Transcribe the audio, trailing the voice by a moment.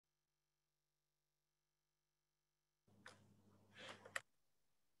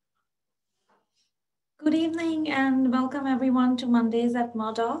Good evening and welcome everyone to Mondays at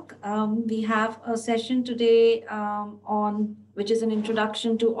Murdoch. We have a session today on which is an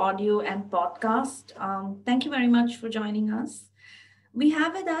introduction to audio and podcast. Thank you very much for joining us. We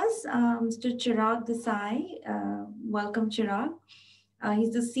have with us Mr. Chirag Desai. Welcome, Chirag.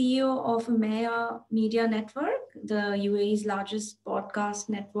 He's the CEO of Amaeya Media Network, the UAE's largest podcast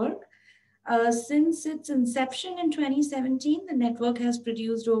network. Since its inception in 2017, the network has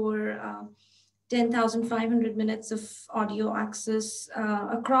produced over 10,500 minutes of audio access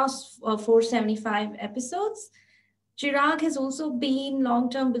across 475 episodes. Chirag has also been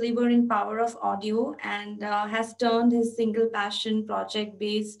long-term believer in power of audio and has turned his single passion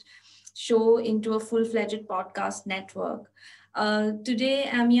project-based show into a full-fledged podcast network. Today,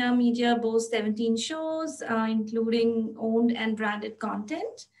 Amaeya Media boasts 17 shows, including owned and branded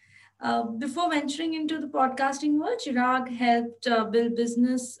content. Before venturing into the podcasting world, Chirag helped build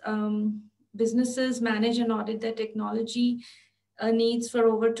businesses manage and audit their technology needs for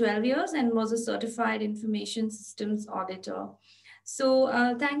over 12 years and was a certified information systems auditor. So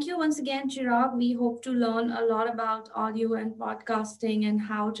thank you once again, Chirag. We hope to learn a lot about audio and podcasting and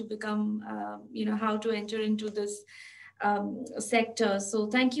how to become, how to enter into this sector. So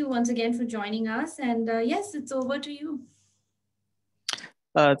thank you once again for joining us. And yes, it's over to you.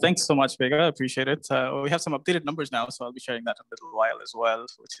 Thanks so much, Vega. I appreciate it. We have some updated numbers now, so I'll be sharing that in a little while as well,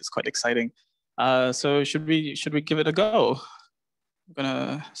 which is quite exciting. So should we give it a go? I'm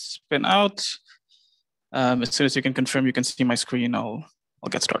gonna spin out. As soon as you can confirm you can see my screen, I'll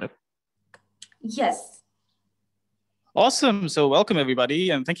get started. Yes. Awesome. So welcome everybody,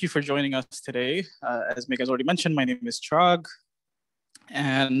 and thank you for joining us today. As Meg has already mentioned, my name is Chirag,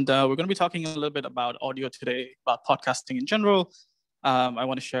 and we're going to be talking a little bit about audio today, about podcasting in general. I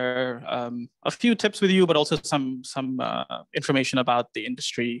want to share a few tips with you, but also some information about the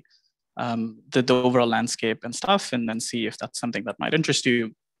industry, the overall landscape and stuff, and then see if that's something that might interest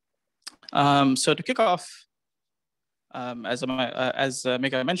you. So to kick off, as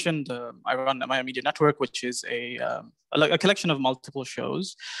Mega mentioned, I run Amaeya Media Network, which is a collection of multiple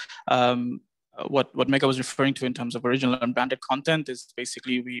shows. What Mega was referring to in terms of original and branded content is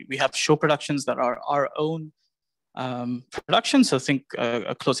basically we have show productions that are our own production. So I think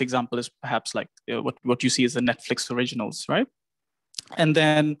a close example is perhaps like what you see as the Netflix originals, right? And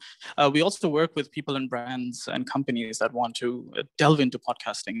then we also work with people and brands and companies that want to delve into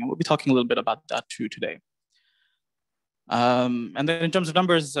podcasting. And we'll be talking a little bit about that too today. And then in terms of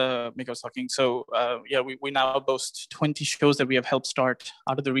numbers, Mika was talking. So yeah, we now boast 20 shows that we have helped start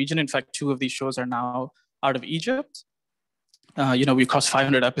out of the region. In fact, 2 of these shows are now out of Egypt. We crossed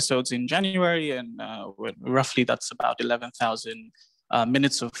 500 episodes in January, and roughly that's about 11,000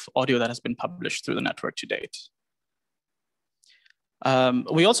 minutes of audio that has been published through the network to date.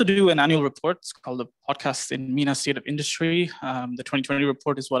 We also do an annual report. It's called the Podcast in MENA State of Industry. The 2020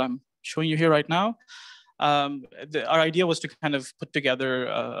 report is what I'm showing you here right now. Our idea was to kind of put together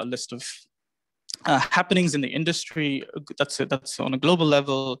a list of happenings in the industry that's on a global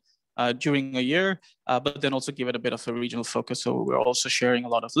level, during a year, but then also give it a bit of a regional focus. So we're also sharing a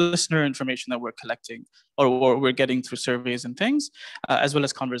lot of listener information that we're collecting or we're getting through surveys and things, as well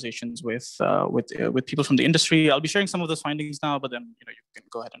as conversations with people from the industry. I'll be sharing some of those findings now, but then you can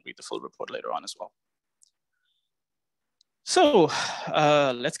go ahead and read the full report later on as well. So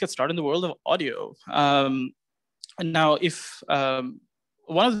let's get started in the world of audio. Now, if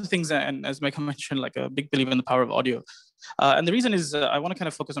one of the things, and as Mike mentioned, like a big believer in the power of audio. And the reason is I want to kind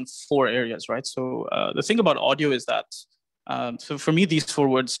of focus on 4 areas, right? So the thing about audio is that, so for me, these 4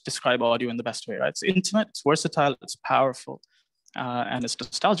 words describe audio in the best way, right? It's intimate, it's versatile, it's powerful, and it's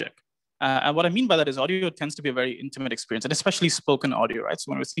nostalgic. And what I mean by that is audio tends to be a very intimate experience, and especially spoken audio, right? So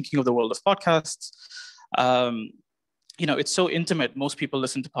when we're thinking of the world of podcasts, it's so intimate. Most people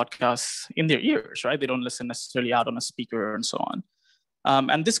listen to podcasts in their ears, right? They don't listen necessarily out on a speaker and so on.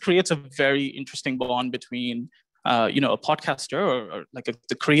 And this creates a very interesting bond between a podcaster or like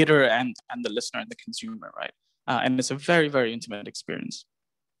the creator and the listener and the consumer, right? And it's a very, very intimate experience.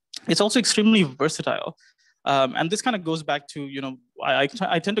 It's also extremely versatile. And this kind of goes back to, I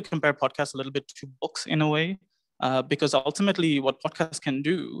tend to compare podcasts a little bit to books in a way, because ultimately what podcasts can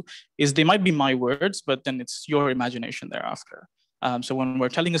do is they might be my words, but then it's your imagination thereafter. So when we're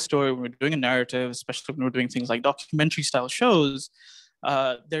telling a story, when we're doing a narrative, especially when we're doing things like documentary style shows,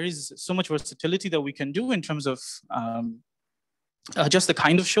 there is so much versatility that we can do in terms of just the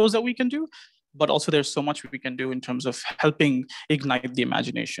kind of shows that we can do, but also there's so much we can do in terms of helping ignite the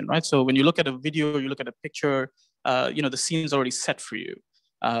imagination, right? So when you look at a video, you look at a picture, the scene's already set for you.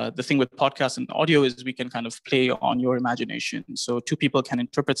 The thing with podcasts and audio is we can kind of play on your imagination. So two people can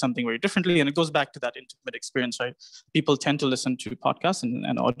interpret something very differently. And it goes back to that intimate experience, right? People tend to listen to podcasts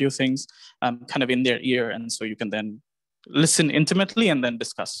and audio things kind of in their ear. And so you can then listen intimately and then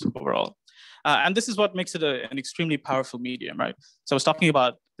discuss overall. And this is what makes it an extremely powerful medium, right? So I was talking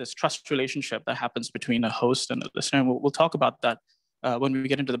about this trust relationship that happens between a host and a listener. And we'll talk about that when we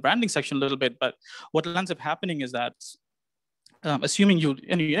get into the branding section a little bit. But what ends up happening is that assuming you,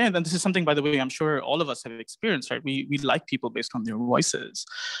 and this is something, by the way, I'm sure all of us have experienced, right? We like people based on their voices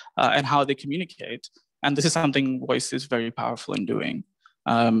and how they communicate. And this is something voice is very powerful in doing.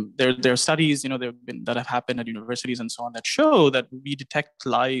 There are studies, that have happened at universities and so on that show that we detect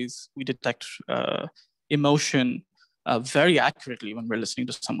lies, we detect emotion very accurately when we're listening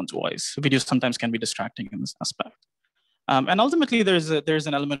to someone's voice. Videos sometimes can be distracting in this aspect. And ultimately, there's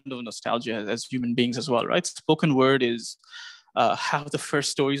an element of nostalgia as human beings as well, right? Spoken word is how the first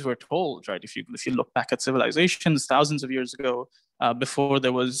stories were told, right? If you look back at civilizations thousands of years ago, before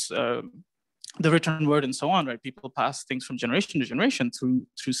there was the written word and so on, right? People pass things from generation to generation through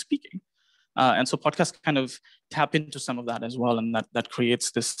speaking. And so podcasts kind of tap into some of that as well. And that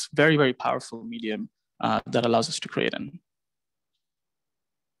creates this very, very powerful medium that allows us to create in.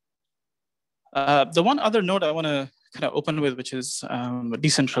 The one other note I want to kind of open with, which is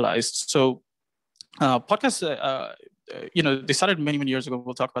decentralized. So podcasts, they started many, many years ago.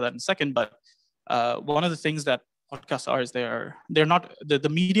 We'll talk about that in a second. But one of the things that podcasts are is they're not, the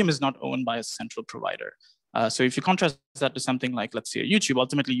medium is not owned by a central provider. So if you contrast that to something like, let's say, YouTube,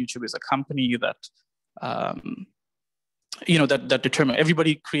 ultimately YouTube is a company that, that determine,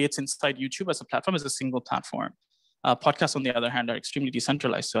 everybody creates inside YouTube as a platform, as a single platform. Podcasts, on the other hand, are extremely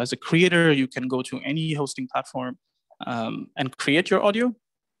decentralized. So as a creator, you can go to any hosting platform and create your audio.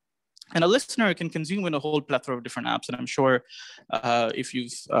 And a listener can consume in a whole plethora of different apps. And I'm sure if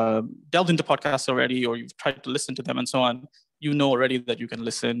you've delved into podcasts already, or you've tried to listen to them and so on, you know already that you can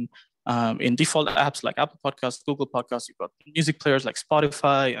listen in default apps like Apple Podcasts, Google Podcasts. You've got music players like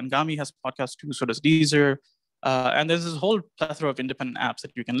Spotify. Angami has podcasts too, so does Deezer. And there's this whole plethora of independent apps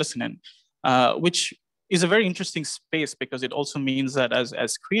that you can listen in, which is a very interesting space, because it also means that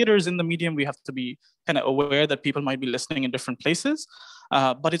as creators in the medium, we have to be kind of aware that people might be listening in different places.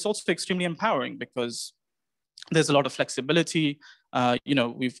 But it's also extremely empowering because there's a lot of flexibility.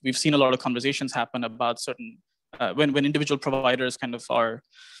 We've seen a lot of conversations happen about certain, when individual providers kind of are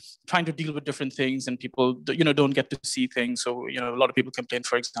trying to deal with different things and people, don't get to see things. So, a lot of people complain,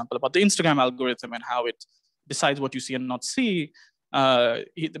 for example, about the Instagram algorithm and how it decides what you see and not see. The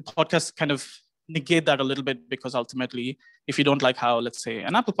podcast kind of negate that a little bit, because ultimately, if you don't like how, let's say,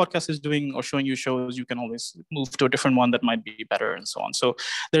 an Apple Podcast is doing or showing you shows, you can always move to a different one that might be better and so on. So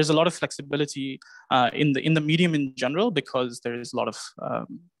there's a lot of flexibility in the medium in general, because there is a lot of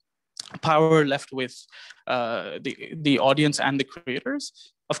power left with the audience and the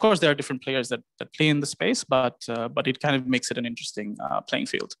creators. Of course, there are different players that play in the space, but it kind of makes it an interesting playing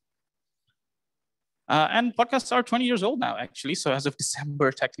field. And podcasts are 20 years old now, actually. So as of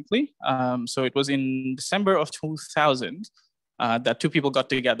December, technically. So it was in December of 2000 that two people got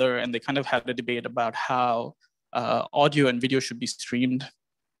together and they kind of had a debate about how audio and video should be streamed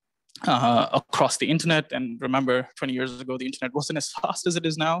across the internet. And remember, 20 years ago, the internet wasn't as fast as it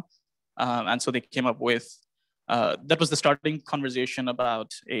is now. And so they came up with, that was the starting conversation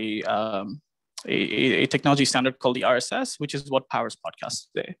about a technology standard called the RSS, which is what powers podcasts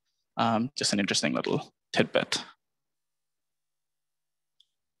today. Just an interesting little tidbit.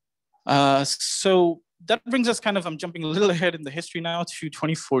 So that brings us I'm jumping a little ahead in the history now to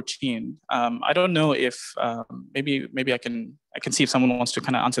 2014. I don't know if maybe I can see if someone wants to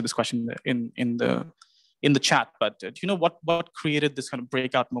kind of answer this question in the chat. But do you know what created this kind of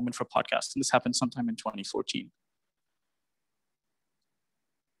breakout moment for podcasts? And this happened sometime in 2014.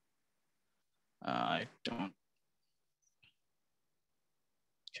 I don't.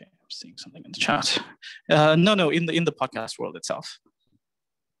 Okay, I'm seeing something in the chat. No, in the podcast world itself.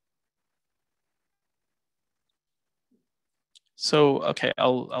 So, okay,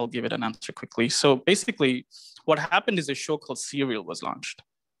 I'll give it an answer quickly. So basically, what happened is a show called Serial was launched.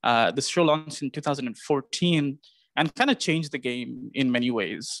 This show launched in 2014 and kind of changed the game in many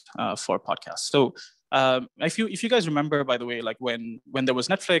ways for podcasts. So if you guys remember, by the way, like when there was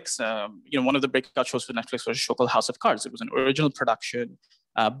Netflix, one of the breakout shows for Netflix was a show called House of Cards. It was an original production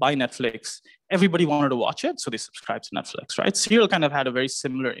by Netflix. Everybody wanted to watch it, so they subscribed to Netflix, right? Serial kind of had a very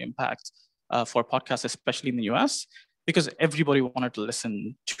similar impact for podcasts, especially in the US, because everybody wanted to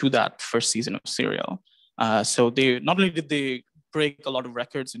listen to that first season of Serial. So they not only did they break a lot of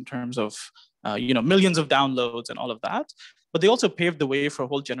records in terms of millions of downloads and all of that, but they also paved the way for a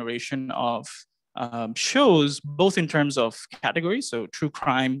whole generation of shows, both in terms of categories, so true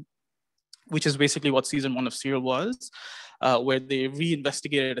crime, which is basically what season 1 of Serial was, where they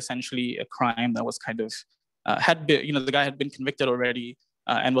reinvestigated essentially a crime that was kind of had been, the guy had been convicted already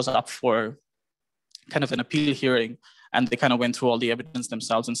and was up for kind of an appeal hearing, and they kind of went through all the evidence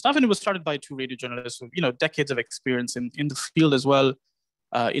themselves and stuff. And it was started by 2 radio journalists with decades of experience in the field as well,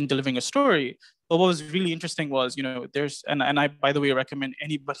 in delivering a story. But what was really interesting was, there's, and I, by the way, recommend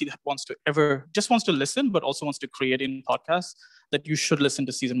anybody that wants to listen, but also wants to create in podcasts, that you should listen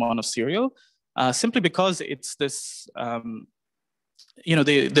to season 1 of Serial, simply because it's this, the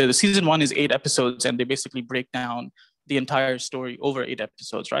season 1 is 8 episodes, and they basically break down the entire story over 8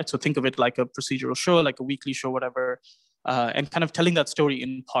 episodes, right? So think of it like a procedural show, like a weekly show, whatever, and kind of telling that story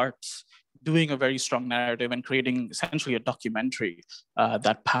in parts, doing a very strong narrative and creating essentially a documentary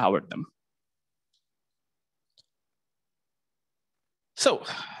that powered them. So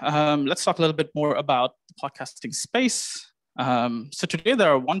let's talk a little bit more about the podcasting space. So today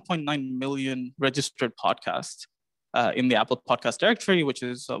there are 1.9 million registered podcasts in the Apple Podcast directory, which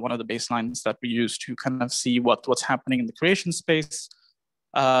is one of the baselines that we use to kind of see what's happening in the creation space.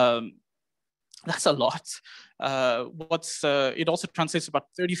 That's a lot. It also translates to about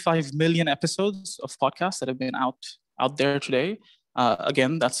 35 million episodes of podcasts that have been out there today.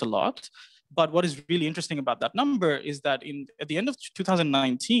 Again, that's a lot. But what is really interesting about that number is that at the end of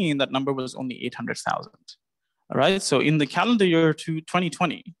 2019, that number was only 800,000. All right. So in the calendar year to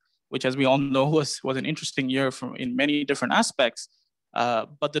 2020, which, as we all know, was an interesting year in many different aspects,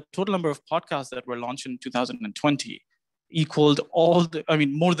 but the total number of podcasts that were launched in 2020 equaled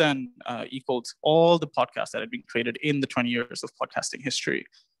more than equaled all the podcasts that had been created in the 20 years of podcasting history.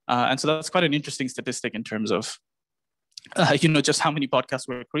 And so that's quite an interesting statistic in terms of, just how many podcasts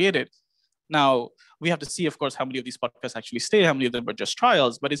were created. Now, we have to see, of course, how many of these podcasts actually stay, how many of them were just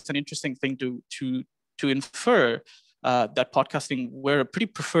trials, but it's an interesting thing to infer that podcasting were a pretty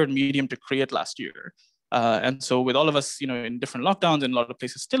preferred medium to create last year. And so with all of us, in different lockdowns and a lot of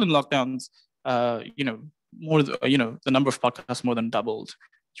places still in lockdowns, the number of podcasts more than doubled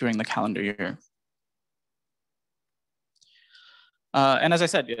during the calendar year. And as I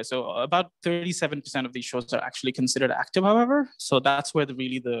said, so about 37% of these shows are actually considered active, however. So that's where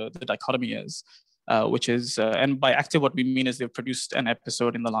the dichotomy is, which is, and by active, what we mean is they've produced an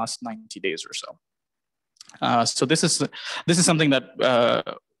episode in the last 90 days or so. So this is something that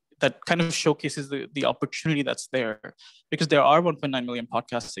kind of showcases the opportunity that's there, because there are 1.9 million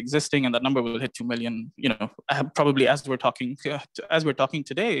podcasts existing, and that number will hit 2 million, probably as we're talking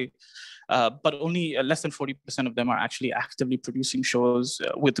today. But only less than 40% of them are actually actively producing shows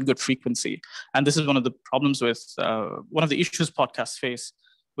with good frequency. And this is one of the problems with, one of the issues podcasts face,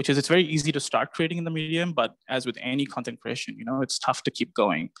 which is it's very easy to start creating in the medium, but as with any content creation, it's tough to keep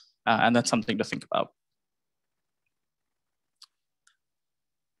going. And that's something to think about.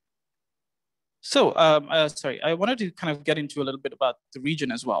 So, sorry, I wanted to kind of get into a little bit about the region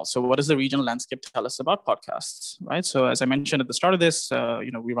as well. So what does the regional landscape tell us about podcasts, right? So as I mentioned at the start of this,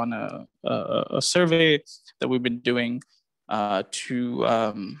 we run a survey that we've been doing sorry,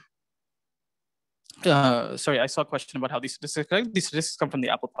 I saw a question about how these statistics come from the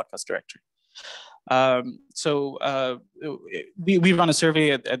Apple Podcast directory. We run a survey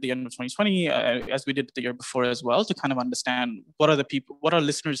at the end of 2020, as we did the year before as well, to kind of understand what are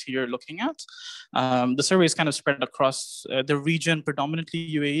listeners here looking at. The survey is kind of spread across the region,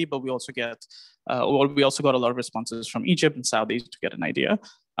 predominantly UAE, but we also got a lot of responses from Egypt and Saudi to get an idea.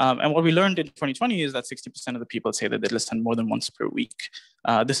 And what we learned in 2020 is that 60% of the people say that they listen more than once per week.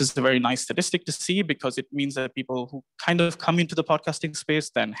 This is a very nice statistic to see, because it means that people who kind of come into the podcasting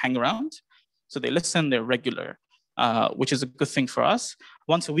space then hang around. So they listen, they're regular, which is a good thing for us.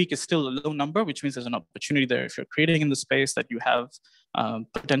 Once a week is still a low number, which means there's an opportunity there if you're creating in the space that you have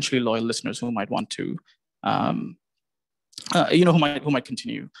potentially loyal listeners who might want to, who might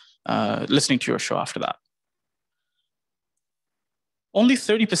continue listening to your show after that. Only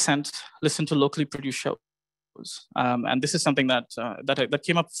 30% listen to locally produced shows. And this is something that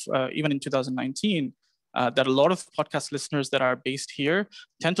came up even in 2019, that a lot of podcast listeners that are based here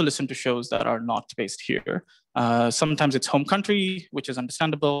tend to listen to shows that are not based here. Sometimes it's home country, which is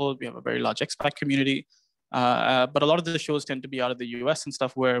understandable. We have a very large expat community. But a lot of the shows tend to be out of the US and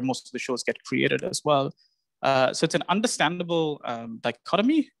stuff, where most of the shows get created as well. So it's an understandable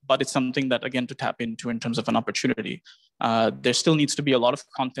dichotomy, but it's something that, again, to tap into in terms of an opportunity. There still needs to be a lot of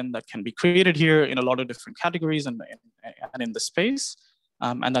content that can be created here in a lot of different categories and in the space.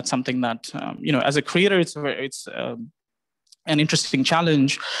 And that's something that, as a creator, an interesting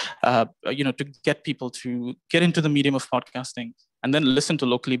challenge, to get people to get into the medium of podcasting and then listen to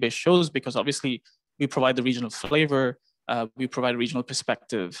locally based shows, because obviously we provide the regional flavor, we provide regional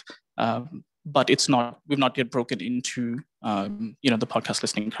perspective, but we've not yet broken into the podcast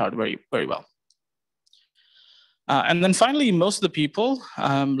listening crowd very, very well. And then finally, most of the people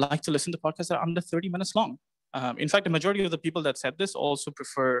like to listen to podcasts that are under 30 minutes long. In fact, the majority of the people that said this also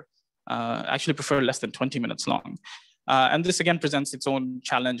prefer less than 20 minutes long. And this again presents its own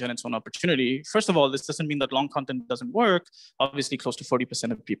challenge and its own opportunity. First of all, this doesn't mean that long content doesn't work. Obviously, close to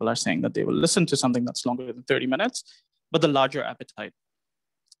 40% of people are saying that they will listen to something that's longer than 30 minutes, but the larger appetite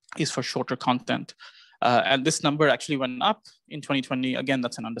is for shorter content. And this number actually went up in 2020. Again,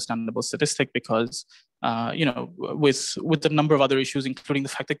 that's an understandable statistic because, with the number of other issues, including the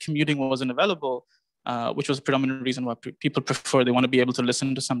fact that commuting wasn't available, which was a predominant reason why people prefer, they want to be able to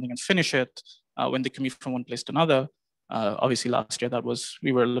listen to something and finish it when they commute from one place to another. Obviously, last year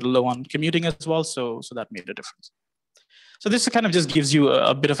we were a little low on commuting as well, so that made a difference. So this kind of just gives you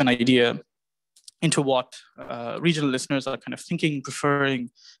a bit of an idea into what regional listeners are kind of thinking, preferring,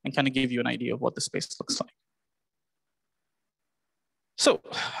 and kind of give you an idea of what the space looks like. So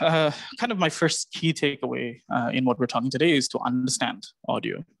kind of my first key takeaway in what we're talking today is to understand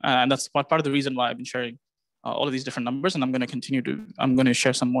audio. And that's part of the reason why I've been sharing all of these different numbers, and I'm going to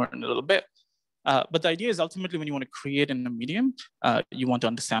share some more in a little bit. But the idea is ultimately when you want to create in a medium, you want to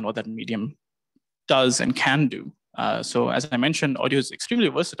understand what that medium does and can do. So as I mentioned, audio is extremely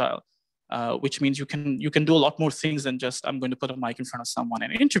versatile, which means you can do a lot more things than just, I'm going to put a mic in front of someone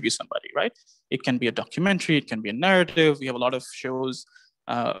and interview somebody, right? It can be a documentary, it can be a narrative. We have a lot of shows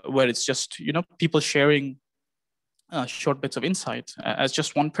where it's just, people sharing short bits of insight as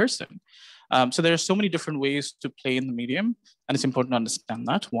just one person. So there are so many different ways to play in the medium, and it's important to understand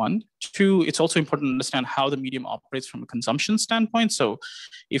that, one. Two, it's also important to understand how the medium operates from a consumption standpoint. So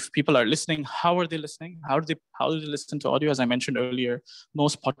if people are listening, how are they listening? How do they listen to audio? As I mentioned earlier,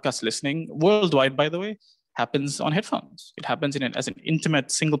 most podcast listening worldwide, by the way, happens on headphones. It happens as an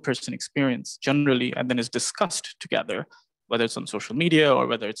intimate single person experience generally, and then is discussed together, whether it's on social media or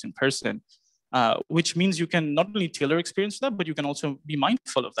whether it's in person. Which means you can not only tailor experience to that, but you can also be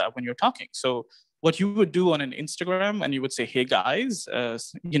mindful of that when you're talking. So what you would do on an Instagram, and you would say, hey guys,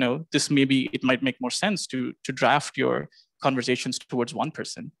 it might make more sense to draft your conversations towards one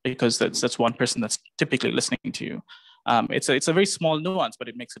person, because that's one person that's typically listening to you. It's a very small nuance, but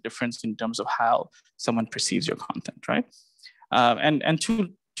it makes a difference in terms of how someone perceives your content, right? And to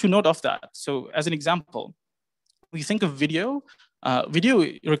note of that, so as an example, we think of video. Video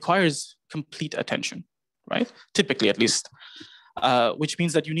requires complete attention, right? Typically, at least, which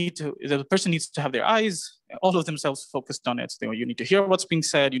means that the person needs to have their eyes, all of themselves focused on it. You need to hear what's being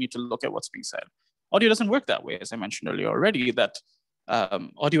said. You need to look at what's being said. Audio doesn't work that way, as I mentioned earlier already, that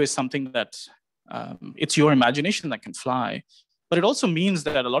audio is something that it's your imagination that can fly. But it also means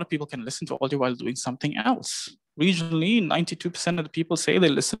that a lot of people can listen to audio while doing something else. Regionally, 92% of the people say they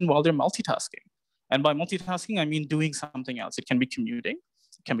listen while they're multitasking. And by multitasking, I mean doing something else. It can be commuting,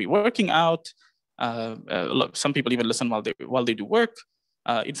 it can be working out. Some people even listen while they do work.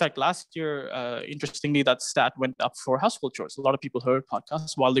 In fact, last year, interestingly, that stat went up for household chores. A lot of people heard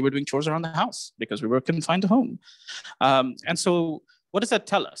podcasts while they were doing chores around the house because we were confined to home. And so what does that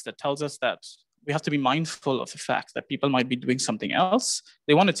tell us? That tells us that we have to be mindful of the fact that people might be doing something else.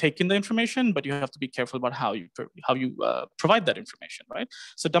 They want to take in the information, but you have to be careful about how you provide that information, right?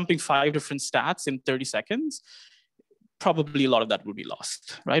 So dumping 5 different stats in 30 seconds, probably a lot of that will be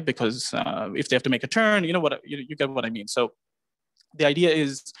lost, right? Because if they have to make a turn, you get what I mean. So the idea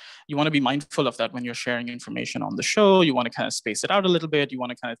is you want to be mindful of that when you're sharing information on the show. You want to kind of space it out a little bit. You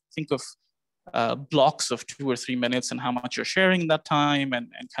want to kind of think of blocks of 2 or 3 minutes and how much you're sharing that time, and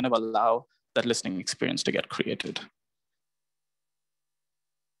kind of allow that listening experience to get created.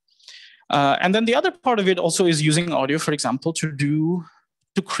 And then the other part of it also is using audio, for example, to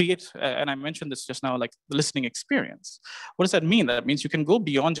create, and I mentioned this just now, like the listening experience. What does that mean? That means you can go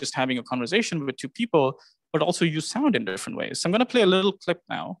beyond just having a conversation with 2 people, but also use sound in different ways. So I'm going to play a little clip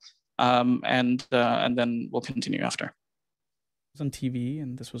now, and then we'll continue after. It was on TV,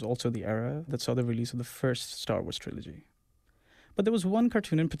 and this was also the era that saw the release of the first Star Wars trilogy. But there was one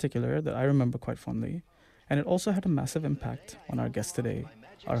cartoon in particular that I remember quite fondly, and it also had a massive impact on our guest today,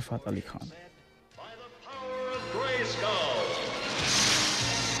 Arafat Ali Khan.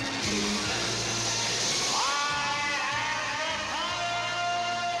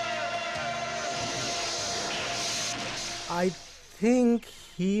 I think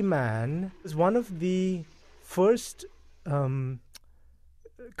He-Man is one of the first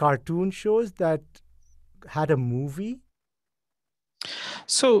cartoon shows that had a movie.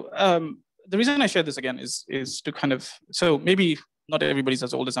 So the reason I share this again is to kind of, so maybe not everybody's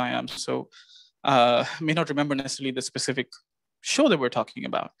as old as I am, so may not remember necessarily the specific show that we're talking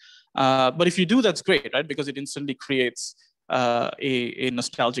about. But if you do, that's great, right? Because it instantly creates a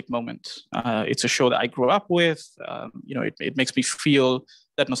nostalgic moment. It's a show that I grew up with. It makes me feel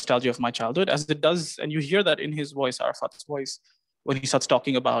that nostalgia of my childhood, as it does, and you hear that in his voice, Arafat's voice, when he starts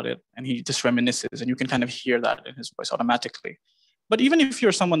talking about it, and he just reminisces, and you can kind of hear that in his voice automatically. But even if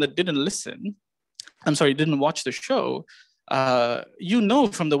you're someone that didn't watch the show, you know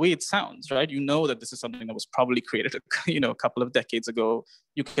from the way it sounds, right? You know that this is something that was probably created, a couple of decades ago.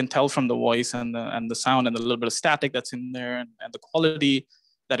 You can tell from the voice and the sound and the little bit of static that's in there and the quality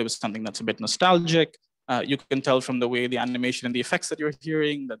that it was something that's a bit nostalgic. You can tell from the way the animation and the effects that you're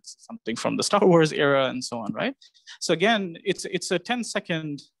hearing, that's something from the Star Wars era and so on, right? So again, it's a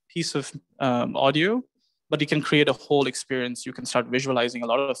 10-second piece of audio, but you can create a whole experience. You can start visualizing a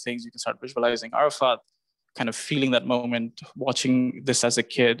lot of things. You can start visualizing Arafat, kind of feeling that moment, watching this as a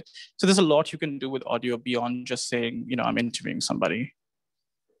kid. So there's a lot you can do with audio beyond just saying, I'm interviewing somebody.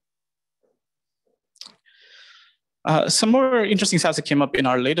 Some more interesting stats that came up in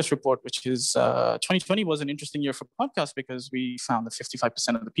our latest report, which is 2020 was an interesting year for podcasts because we found that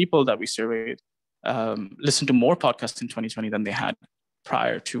 55% of the people that we surveyed listened to more podcasts in 2020 than they had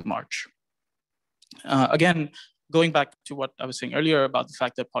prior to March. Again, going back to what I was saying earlier about the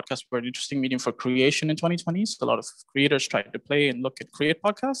fact that podcasts were an interesting medium for creation in 2020, so a lot of creators tried to play and look at create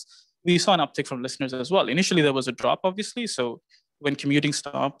podcasts. We saw an uptick from listeners as well. Initially, there was a drop, obviously. So when commuting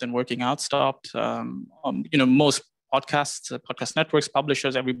stopped and working out stopped, most podcasts, podcast networks,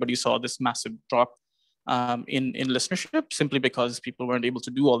 publishers, everybody saw this massive drop in listenership simply because people weren't able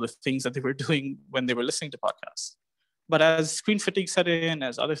to do all the things that they were doing when they were listening to podcasts. But as screen fatigue set in,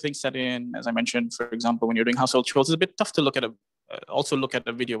 as other things set in, as I mentioned, for example, when you're doing household chores, it's a bit tough to look at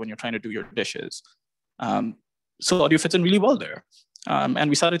a video when you're trying to do your dishes. So audio fits in really well there. And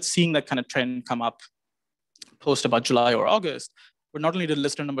we started seeing that kind of trend come up post about July or August, where not only did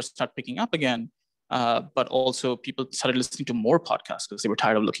listener numbers start picking up again, but also people started listening to more podcasts because they were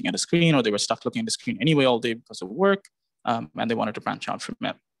tired of looking at a screen or they were stuck looking at the screen anyway all day because of work, and they wanted to branch out from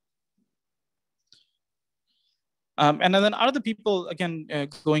it. And then out of the people, again,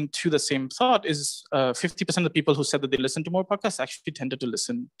 going to the same thought is 50% of the people who said that they listened to more podcasts actually tended to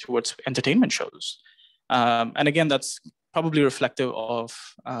listen towards entertainment shows. And again, that's probably reflective of,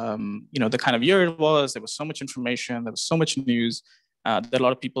 the kind of year it was. There was so much information, there was so much news that a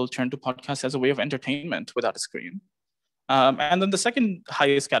lot of people turned to podcasts as a way of entertainment without a screen. And then the second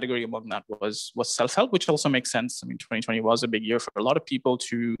highest category among that was self-help, which also makes sense. I mean, 2020 was a big year for a lot of people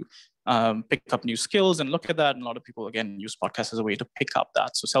to pick up new skills and look at that. And a lot of people, again, use podcasts as a way to pick up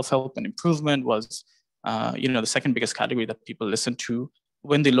that. So self-help and improvement was, the second biggest category that people listened to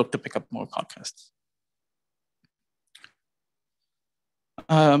when they look to pick up more podcasts.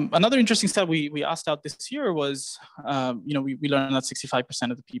 Another interesting stat we asked out this year was, we learned that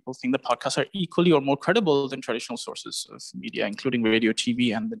 65% of the people think that podcasts are equally or more credible than traditional sources of media, including radio,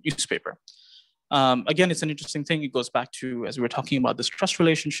 TV, and the newspaper. Again, it's an interesting thing. It goes back to, as we were talking about, this trust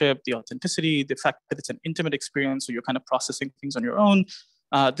relationship, the authenticity, the fact that it's an intimate experience, so you're kind of processing things on your own.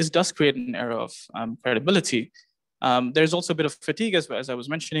 This does create an era of credibility. There's also a bit of fatigue, as I was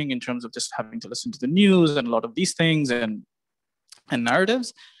mentioning, in terms of just having to listen to the news and a lot of these things and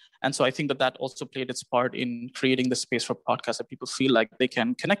narratives. And so I think that also played its part in creating the space for podcasts that people feel like they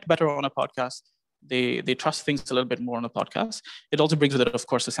can connect better on a podcast. They trust things a little bit more on a podcast. It also brings with it, of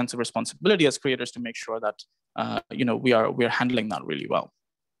course, a sense of responsibility as creators to make sure that we are handling that really well.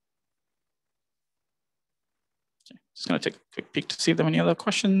 Okay. Just going to take a quick peek to see if there are any other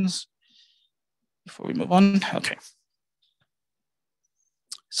questions before we move on. Okay.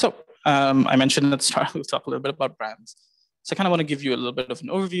 So I mentioned at the start, we'll talk a little bit about brands. So I kind of want to give you a little bit of an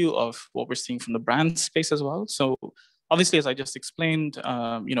overview of what we're seeing from the brand space as well. So obviously, as I just explained,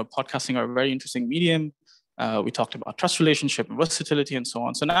 podcasting are a very interesting medium. We talked about trust relationship and versatility and so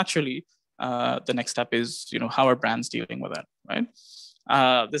on. So naturally, the next step is, how are brands dealing with that,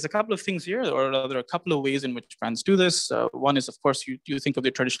 right? There's a couple of things here, or rather a couple of ways in which brands do this. One is, of course, you think of the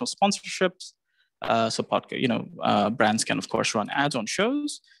traditional sponsorships. Brands can, of course, run ads on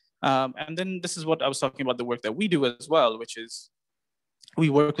shows. And then this is what I was talking about, the work that we do as well, which is we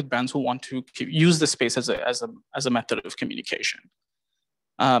work with brands who want to use the space as a method of communication.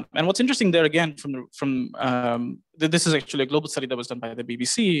 And what's interesting there, again, this is actually a global study that was done by the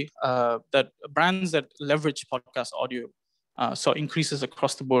BBC, that brands that leverage podcast audio saw increases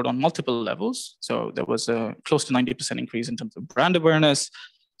across the board on multiple levels. So there was a close to 90% increase in terms of brand awareness,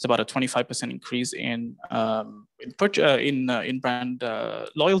 It's about a 25% increase in brand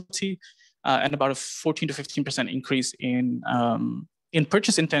loyalty, and about a 14 to 15% increase in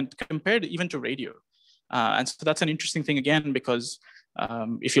purchase intent compared even to radio. And so that's an interesting thing again, because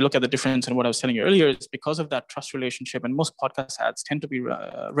if you look at the difference in what I was telling you earlier, it's because of that trust relationship. And most podcast ads tend to be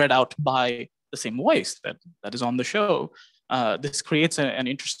read out by the same voice that is on the show. This creates an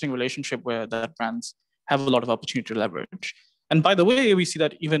interesting relationship where that brands have a lot of opportunity to leverage. And by the way, we see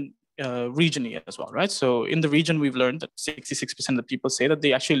that even regionally as well, right? So in the region, we've learned that 66% of the people say that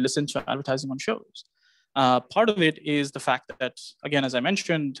they actually listen to advertising on shows. Part of it is the fact that, again, as I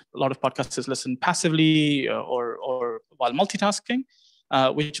mentioned, a lot of podcasters listen passively or while multitasking,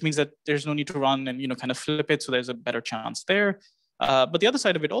 which means that there's no need to run and kind of flip it. So there's a better chance there. But the other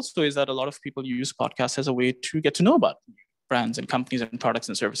side of it also is that a lot of people use podcasts as a way to get to know about brands and companies and products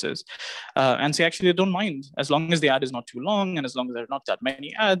and services. And so actually they don't mind as long as the ad is not too long and as long as there are not that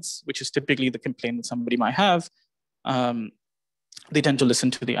many ads, which is typically the complaint that somebody might have. They tend to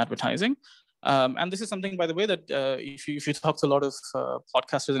listen to the advertising. And this is something, by the way, that if you talk to a lot of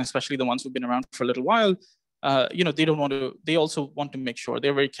podcasters, and especially the ones who've been around for a little while, they also want to make sure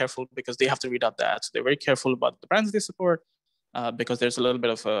they're very careful because they have to read out the ads. They're very careful about the brands they support. Because there's a little bit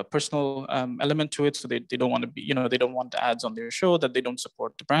of a personal element to it. So they don't want to be, they don't want ads on their show that they don't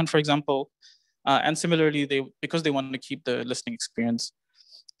support the brand, for example. And similarly, because they want to keep the listening experience,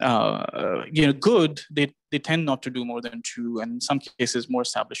 good, they tend not to do more than 2. And in some cases, more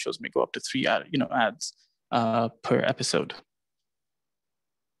established shows may go up to 3 ads per episode.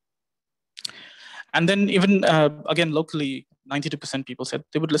 And then even, again, locally, 92% people said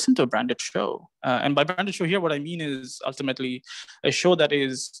they would listen to a branded show. And by branded show here, what I mean is ultimately a show that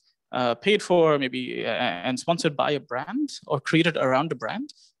is paid for maybe and sponsored by a brand or created around a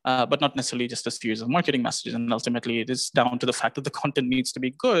brand, but not necessarily just a series of marketing messages. And ultimately, it is down to the fact that the content needs to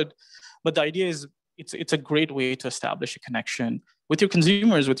be good. But the idea is it's a great way to establish a connection with your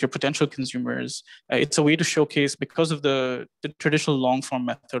consumers, with your potential consumers. It's a way to showcase, because of the traditional long form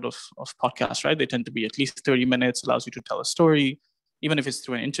method of podcasts, right? They tend to be at least 30 minutes, allows you to tell a story, even if it's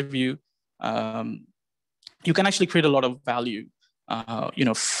through an interview. You can actually create a lot of value,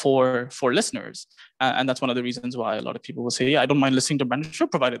 for listeners. And that's one of the reasons why a lot of people will say, yeah, I don't mind listening to a branded show,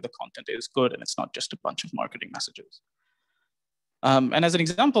 provided the content is good and it's not just a bunch of marketing messages. And as an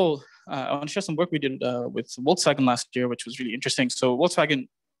example, I want to share some work we did with Volkswagen last year, which was really interesting. So Volkswagen,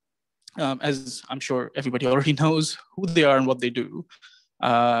 as I'm sure everybody already knows who they are and what they do,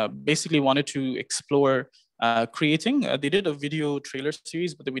 basically wanted to explore creating. They did a video trailer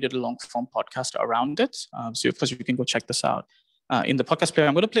series, but then we did a long form podcast around it. So of course you can go check this out in the podcast player.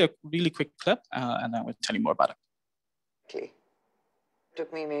 I'm going to play a really quick clip and then we'll tell you more about it. Okay.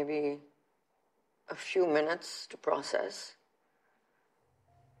 Took me maybe a few minutes to process.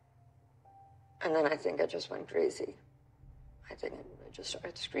 And then I think I just went crazy. I think I just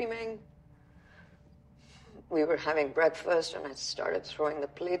started screaming. We were having breakfast and I started throwing the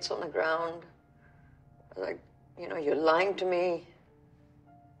plates on the ground. I was like, you're lying to me.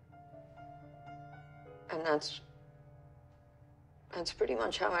 And that's pretty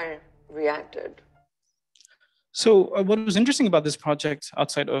much how I reacted. So what was interesting about this project,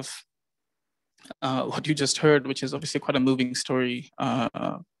 outside of what you just heard, which is obviously quite a moving story,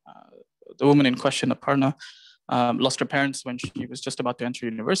 the woman in question, Aparna, lost her parents when she was just about to enter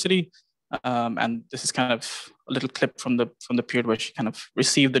university. And this is kind of a little clip from the period where she kind of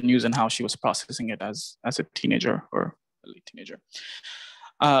received the news and how she was processing it as a teenager or a late teenager.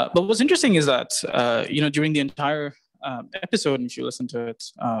 But what's interesting is that, during the entire episode, and if you listen to it,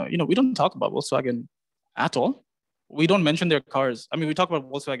 we don't talk about Volkswagen at all. We don't mention their cars. I mean, we talk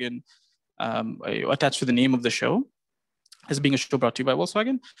about Volkswagen attached to the name of the show as being a show brought to you by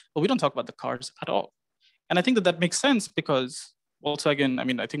Volkswagen, but we don't talk about the cars at all. And I think that makes sense because Volkswagen,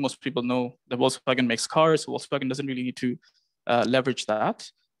 I think most people know that Volkswagen makes cars, so Volkswagen doesn't really need to leverage that.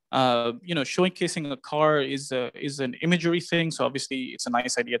 Showcasing a car is an imagery thing, so obviously it's a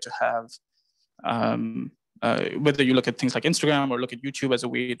nice idea to have, whether you look at things like Instagram or look at YouTube as a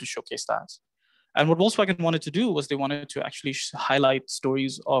way to showcase that. And what Volkswagen wanted to do was they wanted to actually highlight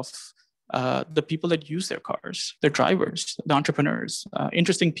stories of the people that use their cars, their drivers, the entrepreneurs,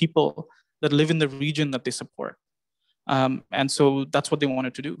 interesting people that live in the region that they support. And so that's what they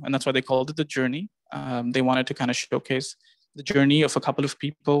wanted to do. And that's why they called it The Journey. They wanted to kind of showcase the journey of a couple of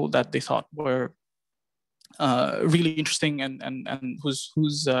people that they thought were really interesting and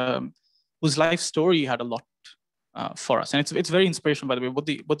whose life story had a lot for us. And it's very inspirational, by the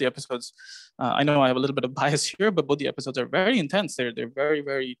way. Both the episodes, I know I have a little bit of bias here, but both the episodes are very intense. They're very,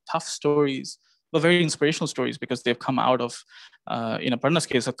 very tough stories but very inspirational stories because they've come out of, in Aparna's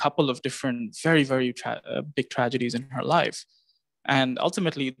case, a couple of different very, very big tragedies in her life. And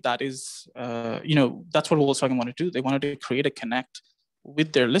ultimately, that is, that's what Volkswagen wanted to do. They wanted to create a connect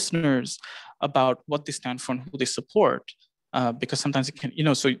with their listeners about what they stand for and who they support, because sometimes it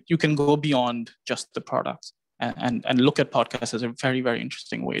can, so you can go beyond just the product and look at podcasts as a very, very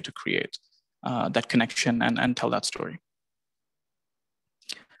interesting way to create that connection and tell that story.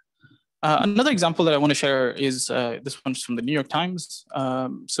 Another example that I want to share is this one's from the New York Times.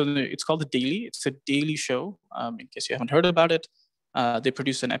 So it's called The Daily. It's a daily show, in case you haven't heard about it. They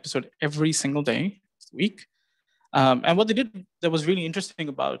produce an episode every single day, week. And what they did that was really interesting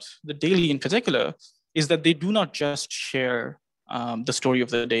about The Daily in particular is that they do not just share the story of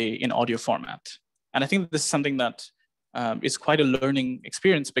the day in audio format. And I think this is something that is quite a learning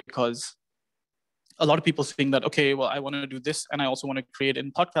experience, because a lot of people think that, okay, well, I want to do this and I also want to create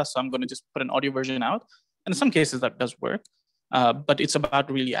in podcast, so I'm going to just put an audio version out. And in some cases that does work, but it's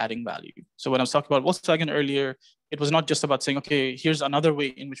about really adding value. So when I was talking about Volkswagen earlier, it was not just about saying, okay, here's another way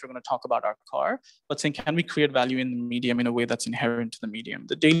in which we're going to talk about our car, but saying, can we create value in the medium in a way that's inherent to the medium?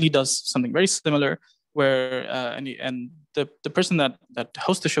 The Daily does something very similar, where and the person that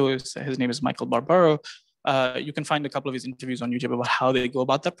hosts the show his name is Michael Barbaro. You can find a couple of his interviews on YouTube about how they go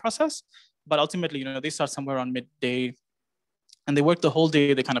about that process. But ultimately, they start somewhere around midday, and they work the whole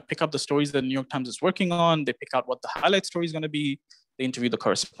day. They kind of pick up the stories that the New York Times is working on. They pick out what the highlight story is going to be. They interview the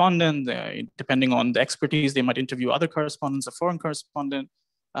correspondent. Depending on the expertise, they might interview other correspondents, a foreign correspondent,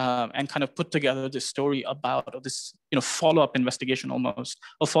 and kind of put together this story about this, follow-up investigation almost,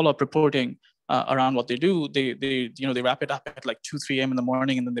 or follow-up reporting around what they do. They wrap it up at like 2-3 a.m. in the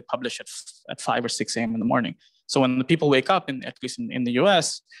morning, and then they publish it at 5 or 6 a.m. in the morning. So when the people wake up, at least in the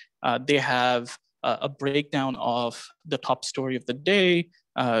US, they have a breakdown of the top story of the day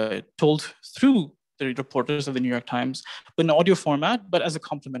told through the reporters of the New York Times, but in audio format, but as a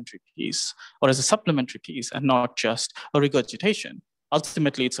complementary piece or as a supplementary piece, and not just a regurgitation.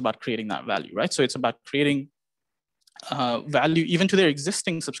 Ultimately, it's about creating that value, right? So it's about creating value even to their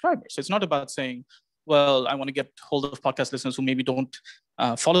existing subscribers. So it's not about saying, well, I want to get hold of podcast listeners who maybe don't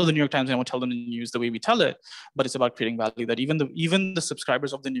follow the New York Times, and I want to tell them the news the way we tell it. But it's about creating value that even the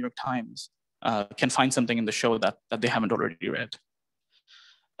subscribers of the New York Times can find something in the show that they haven't already read.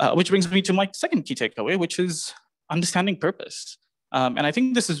 Which brings me to my second key takeaway, which is understanding purpose. And I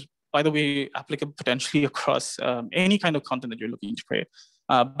think this is, by the way, applicable potentially across any kind of content that you're looking to create.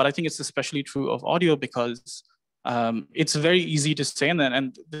 But I think it's especially true of audio, because it's very easy to say,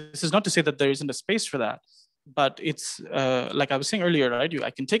 and this is not to say that there isn't a space for that, but it's like I was saying earlier, right? I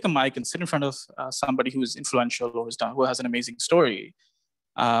can take a mic and sit in front of somebody who's influential or who has an amazing story,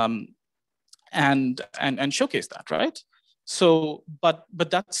 and showcase that, right? So, but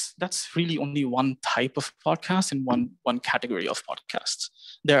that's really only one type of podcast and one category of podcasts.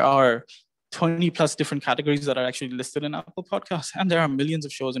 There are 20 plus different categories that are actually listed in Apple Podcasts, and there are millions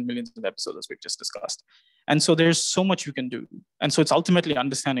of shows and millions of episodes, as we've just discussed. And so there's so much you can do. And so it's ultimately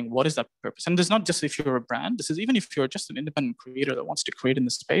understanding what is that purpose. And it's not just if you're a brand, this is even if you're just an independent creator that wants to create in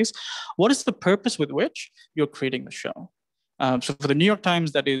the space, what is the purpose with which you're creating the show? So for the New York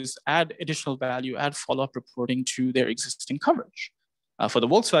Times, that is add additional value, add follow-up reporting to their existing coverage. For the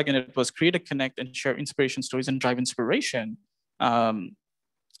Volkswagen, it was create a connect and share inspiration stories and drive inspiration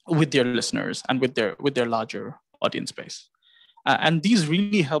with their listeners and with their larger audience base. And these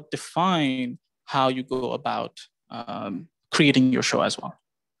really help define how you go about creating your show as well.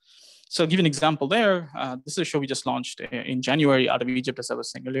 So I'll give you an example there. This is a show we just launched in January out of Egypt, as I was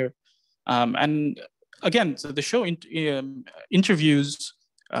saying earlier. And again, so the show interviews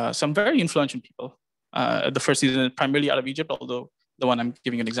some very influential people. The first season, primarily out of Egypt, although the one I'm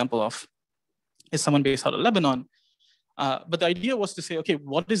giving an example of is someone based out of Lebanon. But the idea was to say, okay,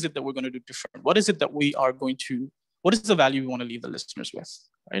 what is it that we're going to do different? What is it that what is the value we want to leave the listeners with,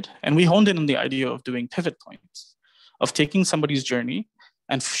 right? And we honed in on the idea of doing pivot points, of taking somebody's journey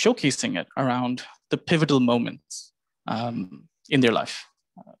and showcasing it around the pivotal moments in their life.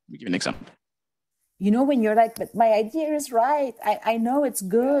 Let me give you an example. When you're like, but my idea is right. I know it's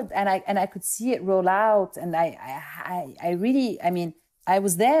good, and I could see it roll out, and I really, I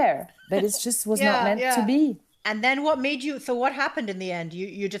was there, but it just was not meant to be. And then what happened in the end?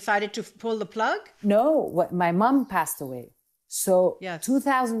 You decided to pull the plug? No, my mom passed away. So yes.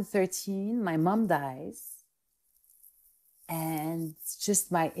 2013, my mom dies. And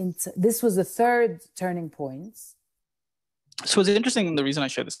just this was the third turning point. So it's interesting. The reason I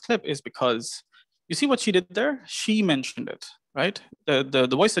share this clip is because you see what she did there? She mentioned it, right? The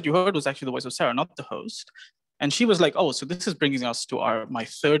voice that you heard was actually the voice of Sarah, not the host. And she was like, oh, so this is bringing us to my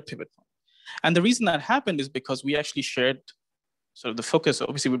third pivot point. And the reason that happened is because we actually shared sort of the focus.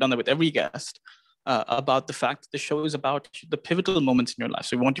 Obviously, we've done that with every guest about the fact that the show is about the pivotal moments in your life.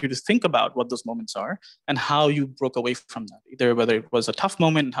 So we want you to think about what those moments are and how you broke away from that. Either whether it was a tough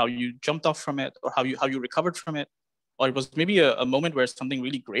moment, how you jumped off from it, or how you recovered from it, or it was maybe a moment where something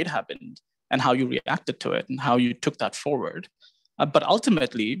really great happened and how you reacted to it and how you took that forward. But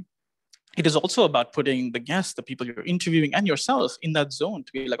ultimately, it is also about putting the guests, the people you're interviewing, and yourself in that zone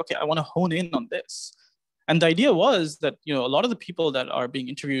to be like, okay, I want to hone in on this. And the idea was that, a lot of the people that are being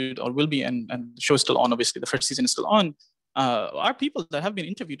interviewed or will be, and the show is still on, obviously, the first season is still on, are people that have been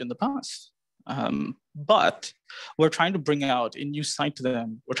interviewed in the past. But we're trying to bring out a new side to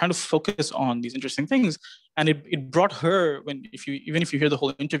them. We're trying to focus on these interesting things. And it brought her, even if you hear the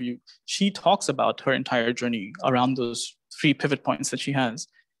whole interview, she talks about her entire journey around those 3 pivot points that she has.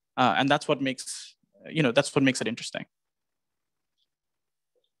 And that's what makes it interesting.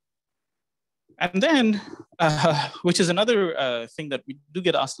 And then, which is another thing that we do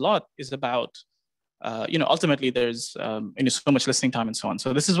get asked a lot, is about, ultimately there's so much listening time and so on.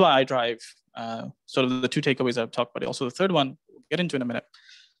 So this is why I drive sort of the 2 takeaways I've talked about. Also the third one, we'll get into in a minute,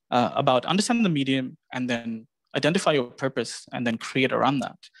 about understand the medium and then identify your purpose and then create around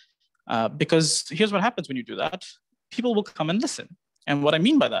that. Because here's what happens when you do that. People will come and listen. And what I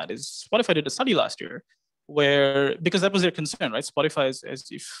mean by that is Spotify did a study last year because that was their concern, right? Spotify,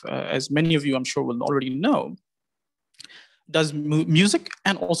 as many of you I'm sure will already know, does music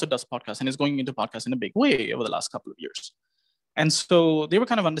and also does podcasts, and is going into podcasts in a big way over the last couple of years. And so they were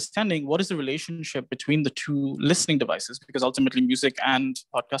kind of understanding what is the relationship between the 2 listening devices, because ultimately music and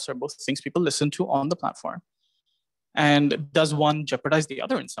podcasts are both things people listen to on the platform. And does one jeopardize the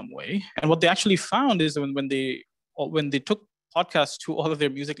other in some way? And what they actually found is when they took podcasts to all of their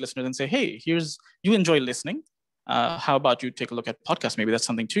music listeners and say, hey, you enjoy listening. How about you take a look at podcasts? Maybe that's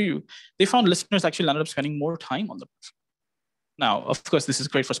something to you. They found listeners actually ended up spending more time on the platform. Now, of course, this is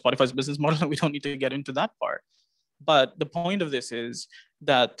great for Spotify's business model. We don't need to get into that part. But the point of this is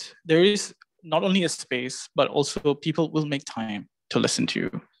that there is not only a space, but also people will make time to listen to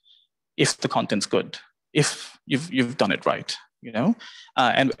you if the content's good, if you've done it right,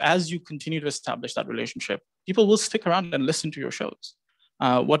 and as you continue to establish that relationship, people will stick around and listen to your shows.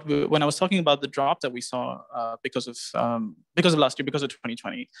 When I was talking about the drop that we saw because of last year, because of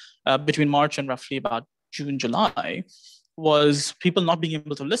 2020, between March and roughly about June, July, was people not being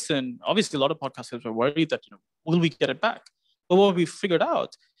able to listen. Obviously, a lot of podcasters were worried that, will we get it back? But what we figured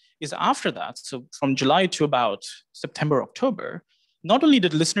out is after that, so from July to about September, October, not only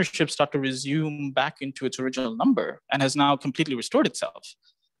did listenership start to resume back into its original number and has now completely restored itself,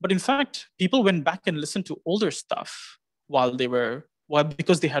 but in fact, people went back and listened to older stuff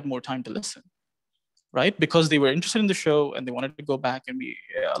because they had more time to listen, right? Because they were interested in the show and they wanted to go back. And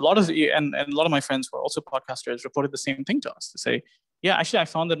a lot of my friends who are also podcasters reported the same thing to us to say, yeah, actually, I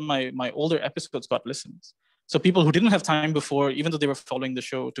found that my older episodes got listens. So people who didn't have time before, even though they were following the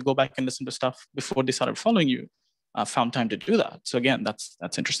show, to go back and listen to stuff before they started following you, found time to do that. So again, that's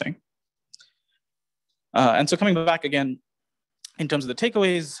interesting. And so coming back again, in terms of the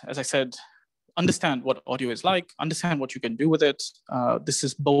takeaways, as I said, understand what audio is like, understand what you can do with it. This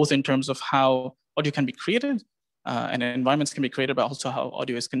is both in terms of how audio can be created and environments can be created, but also how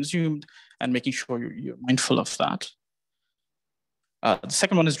audio is consumed and making sure you're mindful of that. The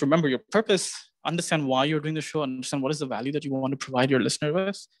second one is remember your purpose, understand why you're doing the show, understand what is the value that you want to provide your listener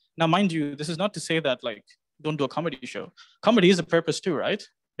with. Now, mind you, this is not to say that don't do a comedy show. Comedy is a purpose too, right?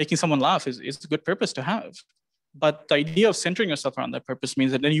 Making someone laugh is a good purpose to have. But the idea of centering yourself around that purpose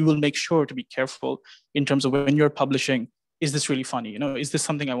means that then you will make sure to be careful in terms of when you're publishing, is this really funny? Is this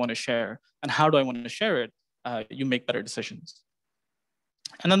something I want to share? And how do I want to share it? You make better decisions.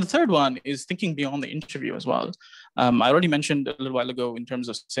 And then the third one is thinking beyond the interview as well. I already mentioned a little while ago in terms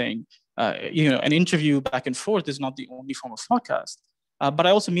of saying, an interview back and forth is not the only form of podcast. But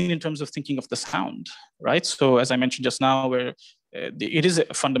I also mean in terms of thinking of the sound, right? So as I mentioned just now, where it is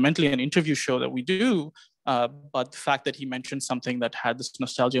fundamentally an interview show that we do, but the fact that he mentioned something that had this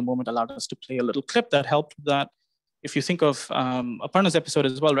nostalgia moment allowed us to play a little clip that helped that. If you think of Aparna's episode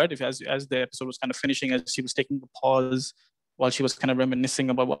as well, right? As the episode was kind of finishing, as she was taking a pause while she was kind of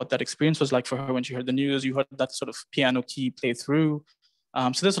reminiscing about what that experience was like for her when she heard the news, you heard that sort of piano key play through.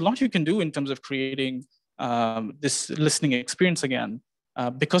 So there's a lot you can do in terms of creating this listening experience again,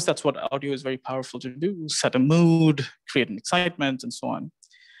 because that's what audio is very powerful to do, set a mood, create an excitement, and so on.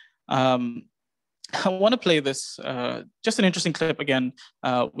 I want to play this, just an interesting clip again,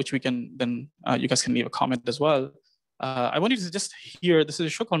 which we can then, you guys can leave a comment as well. I want you to just hear, this is a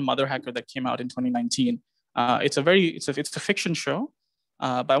show called Mother Hacker that came out in 2019. It's a fiction show,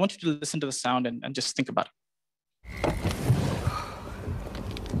 But I want you to listen to the sound and just think about it.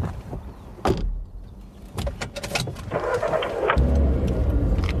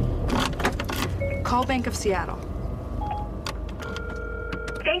 Call Bank of Seattle.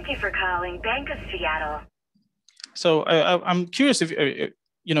 Thank you for calling Bank of Seattle. So I'm curious if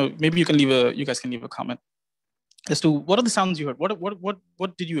maybe you guys can leave a comment as to what are the sounds you heard.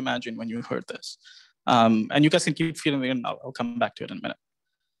 What did you imagine when you heard this? And you guys can keep feeling it, and I'll come back to it in a minute.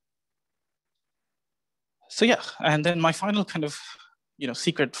 So yeah, and then my final kind of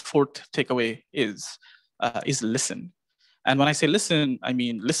secret fourth takeaway is listen. And when I say listen, I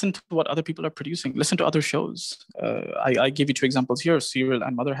mean listen to what other people are producing. Listen to other shows. I gave you two examples here, Serial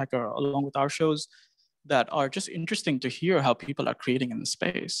and Mother Hacker, along with our shows that are just interesting to hear how people are creating in the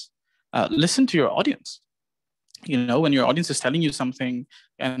space. Listen to your audience. When your audience is telling you something,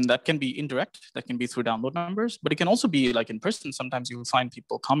 and that can be indirect, that can be through download numbers, but it can also be like in person. Sometimes you'll find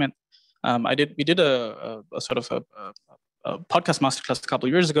people comment. We did a sort of a podcast masterclass a couple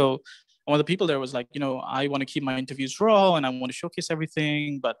of years ago. One of the people there was like, I want to keep my interviews raw and I want to showcase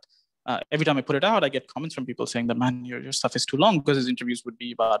everything, but every time I put it out, I get comments from people saying that, man, your stuff is too long, because his interviews would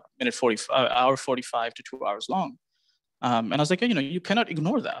be about hour 45 to 2 hours long. And I was like, you cannot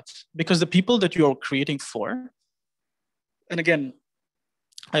ignore that, because the people that you're creating for, and again,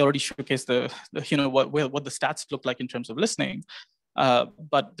 I already showcased what the stats look like in terms of listening.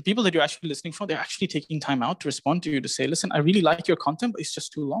 But the people that you're actually listening for, they're actually taking time out to respond to you to say, listen, I really like your content, but it's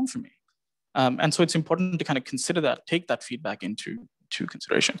just too long for me. And so it's important to kind of consider that, take that feedback into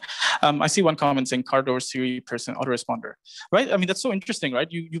consideration. I see one comment saying car door, Siri, person, autoresponder, right? I mean, that's so interesting, right?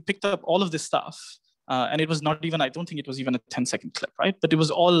 You picked up all of this stuff, and it was not even, I don't think it was even a 10-second clip, right? But it was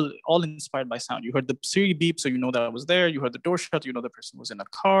all inspired by sound. You heard the Siri beep, so you know that I was there. You heard the door shut, you know the person was in a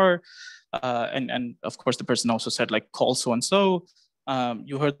car. And of course, the person also said like, call so-and-so.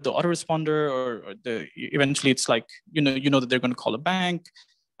 You heard the autoresponder, or eventually it's like, you know that they're going to call a bank.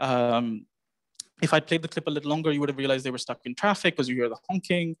 If I played the clip a little longer, you would have realized they were stuck in traffic because you hear the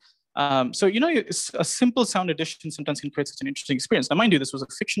honking. So, it's a simple sound addition sometimes can create such an interesting experience. Now, mind you, this was a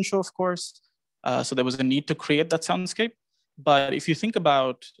fiction show, of course. So there was a need to create that soundscape. But if you think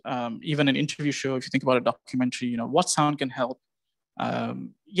about even an interview show, if you think about a documentary, what sound can help?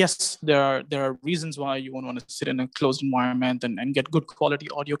 Yes, there are reasons why you won't want to sit in a closed environment and get good quality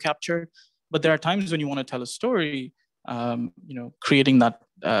audio capture. But there are times when you want to tell a story, creating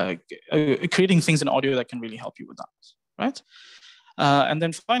things in audio that can really help you with that, right? And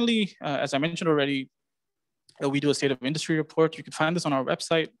then finally, as I mentioned already, we do a state of industry report. You can find this on our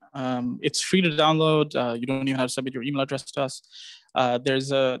website. It's free to download. You don't even have to submit your email address to us.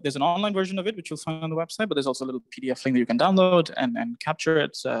 There's an online version of it, which you'll find on the website, but there's also a little PDF link that you can download and capture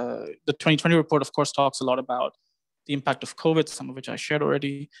it. The 2020 report, of course, talks a lot about the impact of COVID, some of which I shared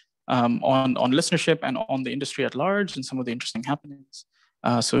already, on listenership and on the industry at large, and some of the interesting happenings.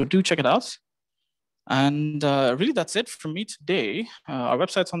 So do check it out. And really, that's it from me today. Our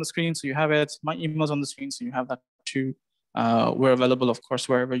website's on the screen, so you have it. My email's on the screen, so you have that too. We're available, of course,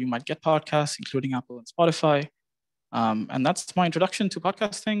 wherever you might get podcasts, including Apple and Spotify. And that's my introduction to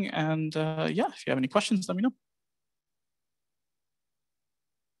podcasting. And if you have any questions, let me know.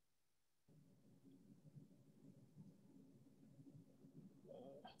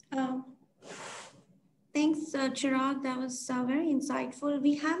 Thanks, Chirag. That was very insightful.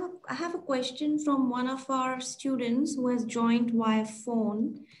 I have a question from one of our students who has joined via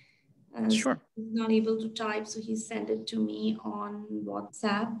phone. Sure. So he's not able to type, so he sent it to me on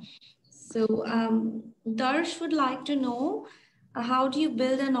WhatsApp. So Darsh would like to know, how do you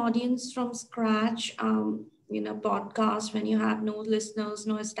build an audience from scratch? Podcast when you have no listeners,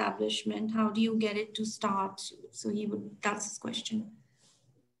 no establishment. How do you get it to start? So that's his question.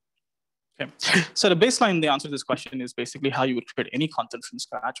 Okay. So the baseline, the answer to this question is basically how you would create any content from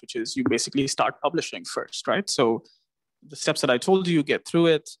scratch, which is you basically start publishing first, right? So the steps that I told you, get through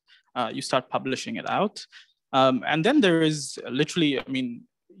it, you start publishing it out. And then there is literally,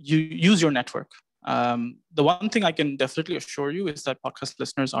 you use your network. The one thing I can definitely assure you is that podcast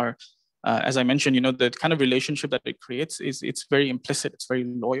listeners are, as I mentioned, the kind of relationship that it creates it's very implicit, it's very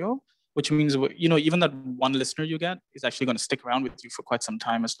loyal, which means, even that one listener you get is actually going to stick around with you for quite some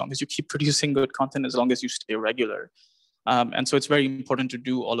time, as long as you keep producing good content, as long as you stay regular. And so it's very important to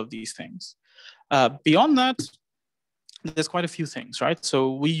do all of these things. Beyond that, there's quite a few things, right?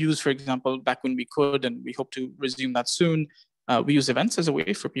 So we use, for example, back when we could, and we hope to resume that soon, we use events as a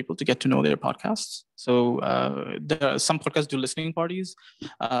way for people to get to know their podcasts. So there are some podcasts do listening parties,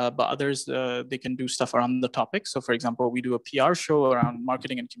 but others, they can do stuff around the topic. So for example, we do a PR show around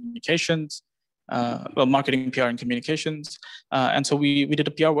marketing and communications. marketing, PR, and communications. And so we did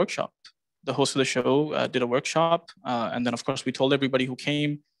a PR workshop. The host of the show did a workshop. And then, of course, we told everybody who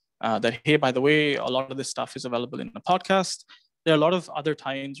came that, hey, by the way, a lot of this stuff is available in the podcast. There are a lot of other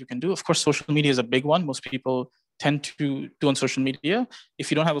tie-ins you can do. Of course, social media is a big one. Most people tend to do on social media.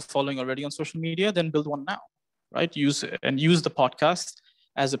 If you don't have a following already on social media, then build one now, right? Use the podcast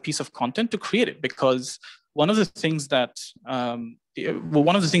as a piece of content to create it, because one of the things that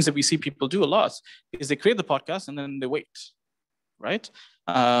we see people do a lot is they create the podcast and then they wait, right?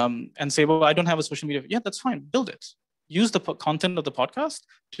 And say, well, I don't have a social media. Yeah, that's fine. Build it. Use the content of the podcast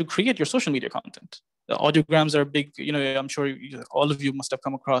to create your social media content. The audiograms are big. I'm sure all of you must have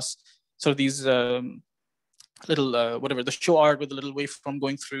come across sort of these little the show art with a little waveform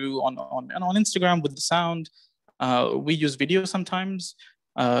going through on Instagram with the sound. We use video sometimes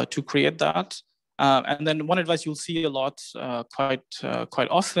to create that. And then one advice you'll see a lot quite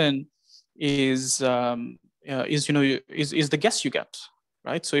often is the guest you get,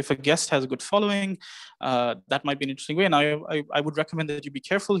 right? So if a guest has a good following, that might be an interesting way. And I would recommend that you be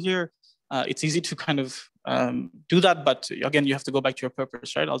careful here. It's easy to kind of do that, but again, you have to go back to your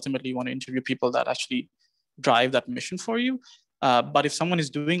purpose, right? Ultimately, you want to interview people that actually drive that mission for you. But if someone is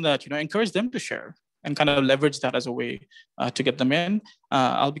doing that, encourage them to share and kind of leverage that as a way to get them in.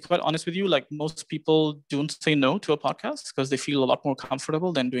 I'll be quite honest with you, like most people don't say no to a podcast because they feel a lot more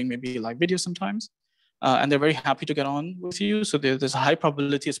comfortable than doing maybe live video sometimes. And they're very happy to get on with you. So there's a high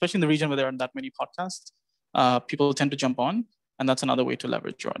probability, especially in the region where there aren't that many podcasts, people tend to jump on, and that's another way to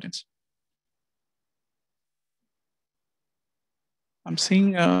leverage your audience. I'm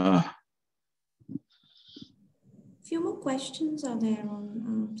seeing few more questions are there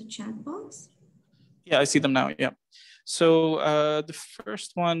on the chat box. Yeah, I see them now. Yeah. So the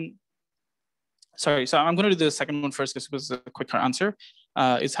first one, sorry. So I'm going to do the second one first because it was a quicker answer.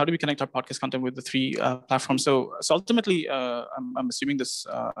 Is how do we connect our podcast content with the three platforms? So ultimately, I'm assuming this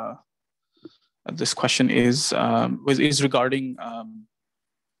this question is regarding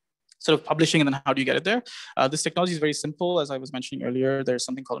sort of publishing, and then how do you get it there? This technology is very simple. As I was mentioning earlier, there's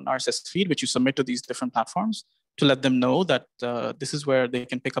something called an RSS feed, which you submit to these different platforms to let them know that this is where they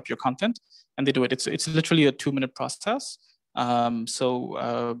can pick up your content, and they do it. It's literally a 2-minute process.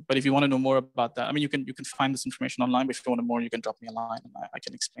 But if you want to know more about that, I mean, you can find this information online, but if you want to know more, you can drop me a line and I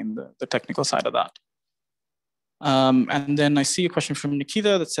can explain the technical side of that. And then I see a question from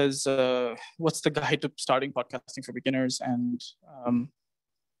Nikita that says, what's the guide to starting podcasting for beginners, and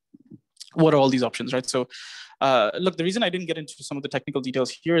what are all these options, right? So look, the reason I didn't get into some of the technical details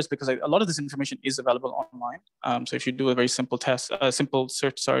here is because a lot of this information is available online. So if you do a very simple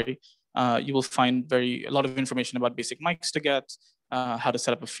search, you will find a lot of information about basic mics to get, how to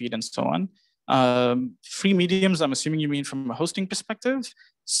set up a feed, and so on. Free mediums, I'm assuming you mean from a hosting perspective.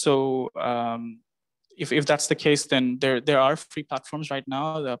 So if that's the case, then there are free platforms right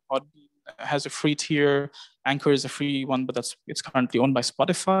now. The Podbean has a free tier. Anchor is a free one, but it's currently owned by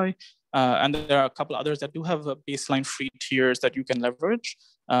Spotify. And there are a couple others that do have a baseline free tiers that you can leverage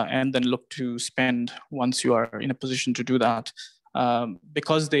and then look to spend once you are in a position to do that.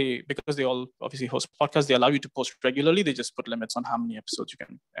 Because they all obviously host podcasts, they allow you to post regularly. They just put limits on how many episodes you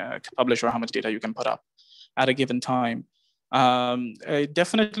can publish or how much data you can put up at a given time.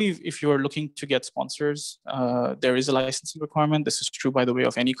 Definitely, if you're looking to get sponsors, there is a licensing requirement. This is true, by the way,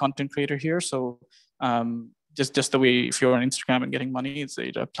 of any content creator here. So just the way if you're on Instagram and getting money,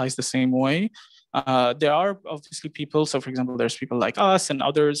 it applies the same way. There are obviously people. So for example, there's people like us and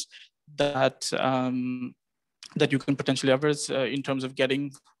others that you can potentially leverage in terms of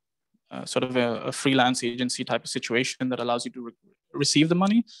getting sort of a freelance agency type of situation that allows you to receive the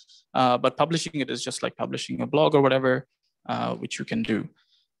money. But publishing it is just like publishing a blog or whatever, which you can do.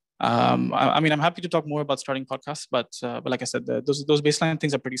 I mean, I'm happy to talk more about starting podcasts, but like I said, those baseline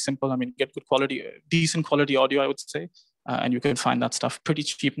things are pretty simple. I mean, get good quality, decent quality audio, I would say, and you can find that stuff pretty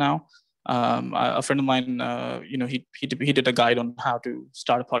cheap now. A friend of mine, he did a guide on how to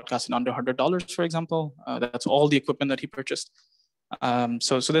start a podcast in under $100, for example. That's all the equipment that he purchased.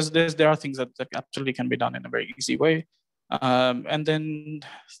 So there are things that absolutely can be done in a very easy way. And then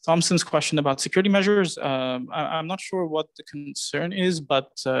Thompson's question about security measures. I'm not sure what the concern is,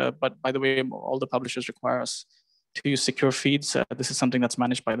 but by the way, all the publishers require us to use secure feeds. This is something that's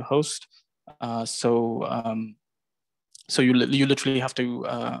managed by the host. So you literally have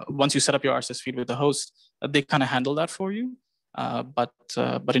to, once you set up your RSS feed with the host, they kind of handle that for you. But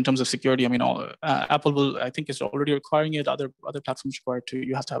in terms of security, I mean, Apple will, I think, is already requiring it. Other platforms require it too.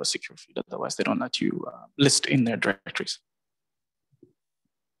 You have to have a secure feed, otherwise they don't let you list in their directories.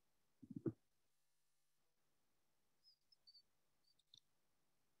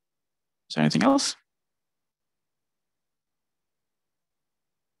 Is there anything else?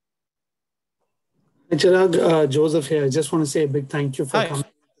 Hi, Chirag, Joseph here. I just want to say a big thank you for coming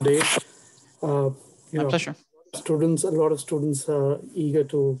today. My pleasure. A lot of students are eager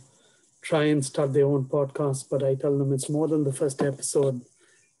to try and start their own podcast, but I tell them it's more than the first episode.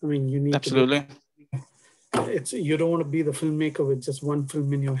 I mean, you need Absolutely. You don't want to be the filmmaker with just one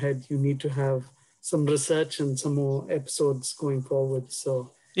film in your head. You need to have some research and some more episodes going forward.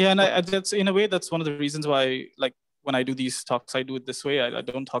 So yeah, and that's in a way that's one of the reasons why, like, when I do these talks, I do it this way. I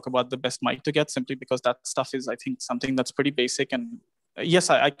don't talk about the best mic to get, simply because that stuff is, I think, something that's pretty basic. And yes,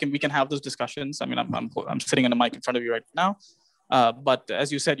 we can have those discussions. I mean, I'm sitting on a mic in front of you right now. But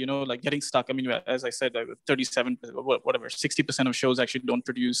as you said, like getting stuck. I mean, as I said, 37, whatever, 60% of shows actually don't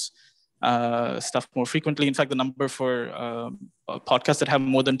produce stuff more frequently. In fact, the number for podcasts that have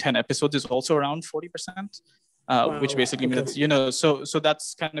more than 10 episodes is also around 40%. Which basically means, so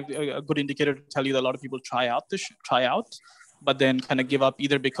that's kind of a good indicator to tell you that a lot of people try out, but then kind of give up,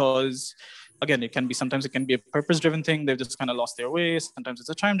 either because, again, sometimes it can be a purpose-driven thing. They've just kind of lost their way. Sometimes it's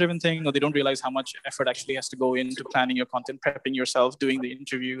a time-driven thing, or they don't realize how much effort actually has to go into planning your content, prepping yourself, doing the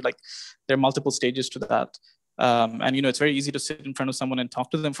interview. Like, there are multiple stages to that. And it's very easy to sit in front of someone and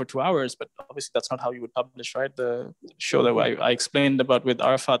talk to them for 2 hours, but obviously that's not how you would publish, right? The show that I explained about with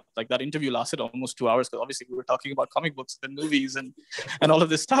Arafat, like, that interview lasted almost 2 hours, because obviously we were talking about comic books and movies and all of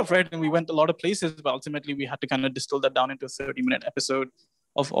this stuff, right? And we went a lot of places, but ultimately we had to kind of distill that down into a 30-minute episode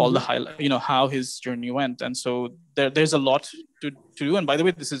of all the highlight, how his journey went. And so there's a lot to do. And by the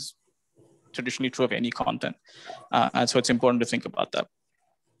way, this is traditionally true of any content. And so it's important to think about that.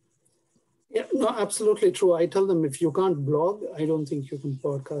 Yeah, no, absolutely true. I tell them, if you can't blog, I don't think you can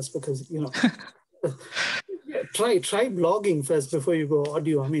podcast, because, try blogging first before you go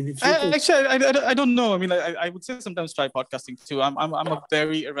audio. I mean, if you actually, I don't know. I mean, I would say sometimes try podcasting too. I'm a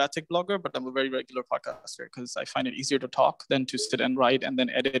very erratic blogger, but I'm a very regular podcaster, because I find it easier to talk than to sit and write and then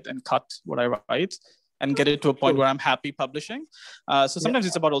edit and cut what I write and get it to a point where I'm happy publishing. So sometimes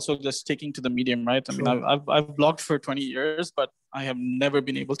it's about also just taking to the medium, right? I mean, I've blogged for 20 years, but I have never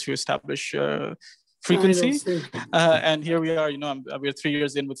been able to establish frequency. And here we are, we're 3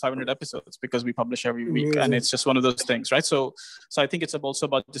 years in with 500 episodes, because we publish every week. And it's just one of those things, right? So I think it's also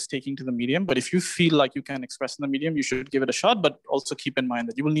about just taking to the medium. But if you feel like you can express in the medium, you should give it a shot. But also keep in mind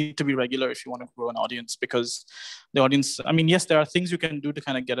that you will need to be regular if you want to grow an audience, because the audience, I mean, yes, there are things you can do to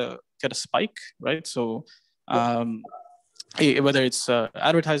kind of get a spike, right? So whether it's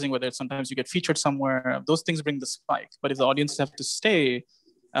advertising, whether it's sometimes you get featured somewhere, those things bring the spike. But if the audience have to stay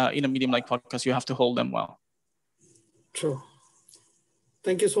in a medium like podcast, you have to hold them well. True.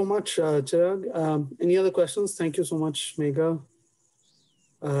 Thank you so much, Chirag. Any other questions? Thank you so much, Megha.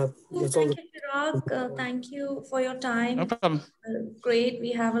 Thank you, Chirag. Thank you for your time. No problem. Great.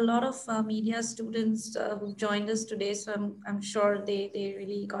 We have a lot of media students who joined us today, so I'm sure they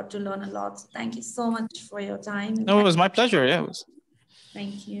really got to learn a lot. So thank you so much for your time. No, it was my pleasure. Yeah, it was.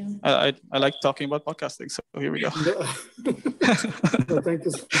 Thank you. I like talking about podcasting, so here we go. Thank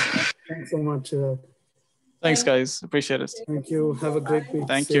you. Thanks so much. Thanks, guys. Appreciate it. Thank you. Have a great week.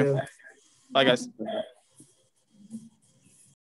 Thank you. Bye, guys.